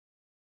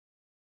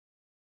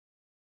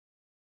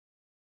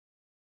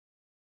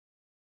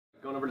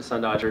Going over to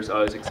Sundodger is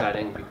always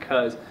exciting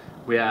because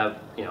we have,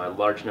 a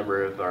large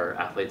number of our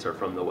athletes are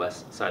from the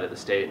west side of the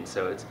state, and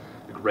so it's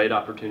a great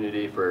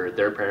opportunity for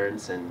their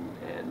parents and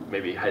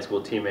maybe high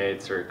school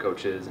teammates or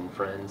coaches and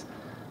friends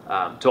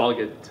to all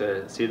get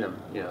to see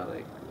them.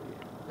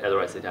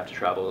 Otherwise they'd have to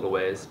travel a little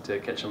ways to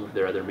catch some of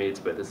their other meets,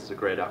 but this is a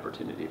great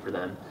opportunity for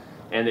them.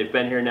 And they've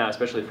been here now,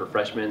 especially for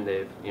freshmen.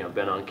 They've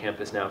been on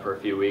campus now for a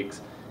few weeks,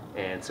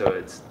 and so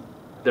it's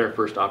their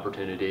first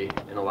opportunity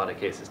in a lot of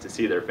cases to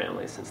see their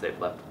families since they've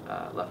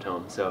left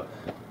home. So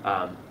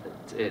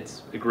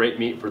it's a great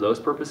meet for those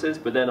purposes.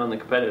 But then on the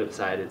competitive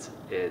side,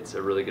 it's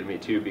a really good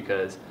meet too,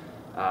 because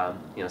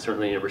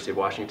certainly University of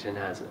Washington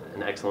has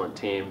an excellent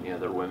team.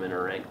 Their women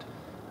are ranked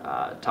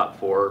top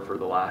 4 for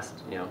the last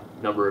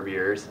number of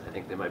years. I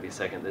think they might be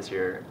second this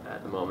year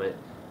at the moment.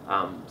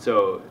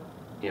 So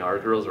our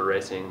girls are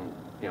racing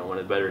one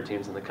of the better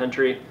teams in the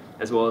country,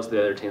 as well as the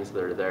other teams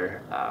that are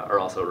there are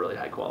also really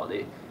high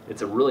quality.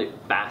 It's a really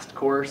fast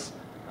course.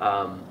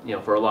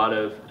 For a lot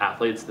of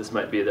athletes, this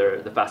might be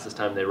the fastest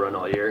time they run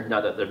all year.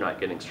 Not that they're not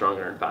getting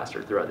stronger and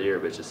faster throughout the year,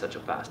 but it's just such a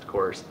fast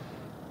course.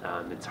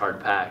 It's hard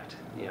packed,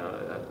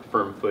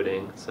 firm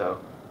footing,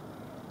 so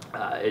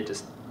it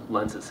just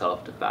lends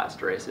itself to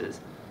fast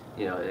races.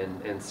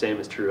 And same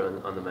is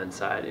true on the men's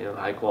side.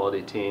 High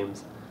quality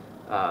teams.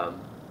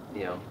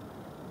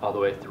 All the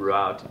way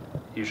throughout.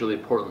 Usually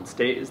Portland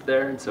State is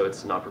there, and so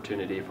it's an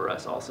opportunity for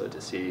us also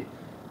to see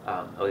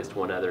at least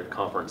one other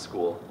conference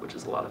school, which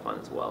is a lot of fun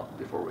as well,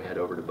 before we head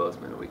over to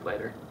Bozeman a week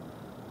later.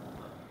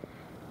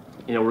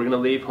 We're going to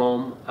leave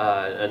home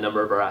a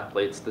number of our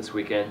athletes this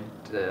weekend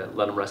to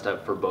let them rest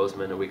up for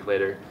Bozeman a week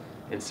later.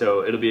 And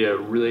so it'll be a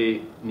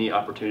really neat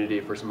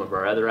opportunity for some of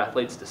our other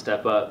athletes to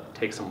step up,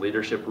 take some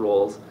leadership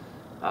roles.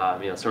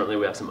 Certainly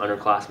we have some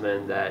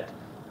underclassmen that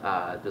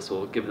this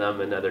will give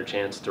them another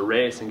chance to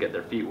race and get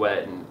their feet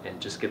wet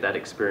and just get that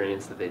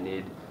experience that they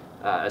need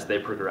as they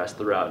progress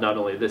throughout not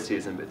only this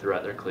season but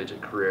throughout their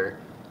collegiate career.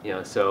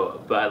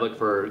 But I look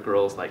for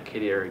girls like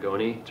Katie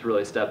Aragoni to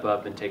really step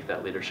up and take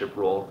that leadership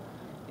role.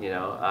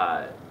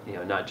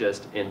 Not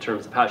just in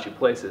terms of how she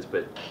places,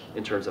 but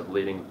in terms of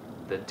leading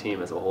the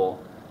team as a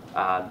whole.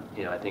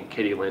 I think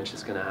Katie Lynch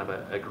is going to have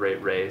a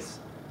great race.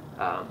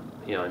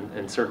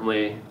 And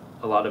certainly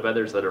a lot of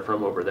others that are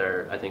from over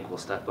there, I think, will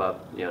step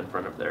up, in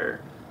front of their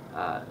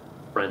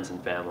friends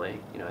and family.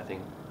 I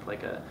think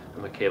like a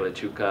Michaela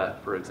Chuka,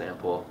 for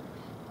example,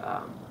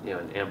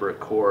 and Amber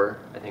Core,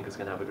 I think, is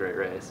going to have a great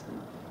race,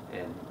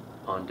 and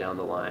on down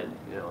the line.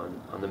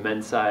 On the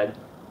men's side,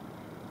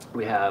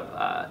 we have,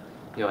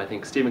 I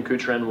think Stephen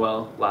Cooch ran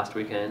well last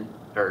weekend,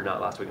 or not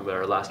last weekend, but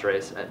our last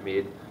race at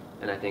Meade,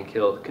 and I think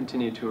he'll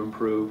continue to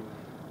improve.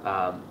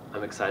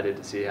 I'm excited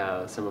to see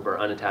how some of our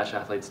unattached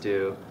athletes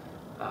do.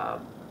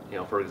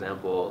 For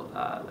example,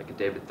 like a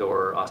David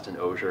Thor, Austin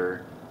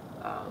Ogier,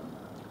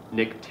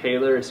 Nick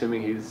Taylor,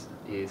 assuming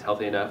he's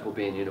healthy enough, will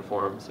be in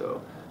uniform.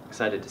 So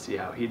excited to see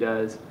how he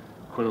does.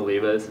 Quinn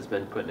Olivas has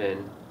been putting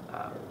in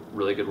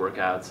really good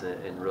workouts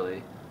and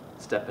really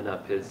stepping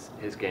up his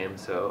game.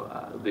 So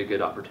it'll be a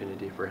good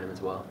opportunity for him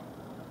as well.